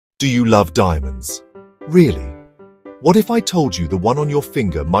Do you love diamonds? Really? What if I told you the one on your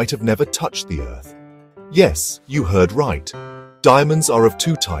finger might have never touched the earth? Yes, you heard right. Diamonds are of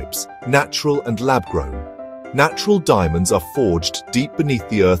two types, natural and lab-grown. Natural diamonds are forged deep beneath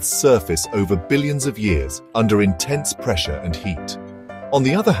the Earth's surface over billions of years under intense pressure and heat. On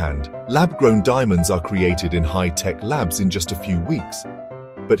the other hand, lab-grown diamonds are created in high-tech labs in just a few weeks.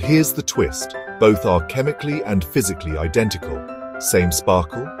 But here's the twist. Both are chemically and physically identical. Same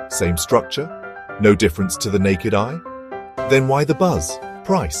sparkle, same structure, no difference to the naked eye? Then why the buzz?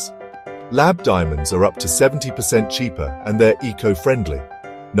 Price. Lab diamonds are up to 70% cheaper and they're eco-friendly.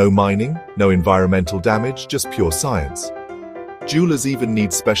 No mining, no environmental damage, just pure science. Jewelers even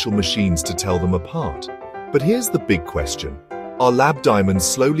need special machines to tell them apart. But here's the big question. Are lab diamonds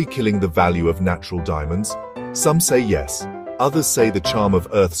slowly killing the value of natural diamonds? Some say yes. Others say the charm of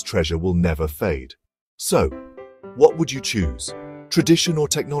Earth's treasure will never fade. So, what would you choose? Tradition or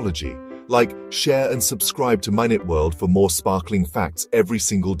technology? Like, share and subscribe to Minute World for more sparkling facts every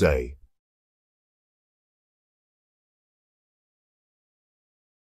single day.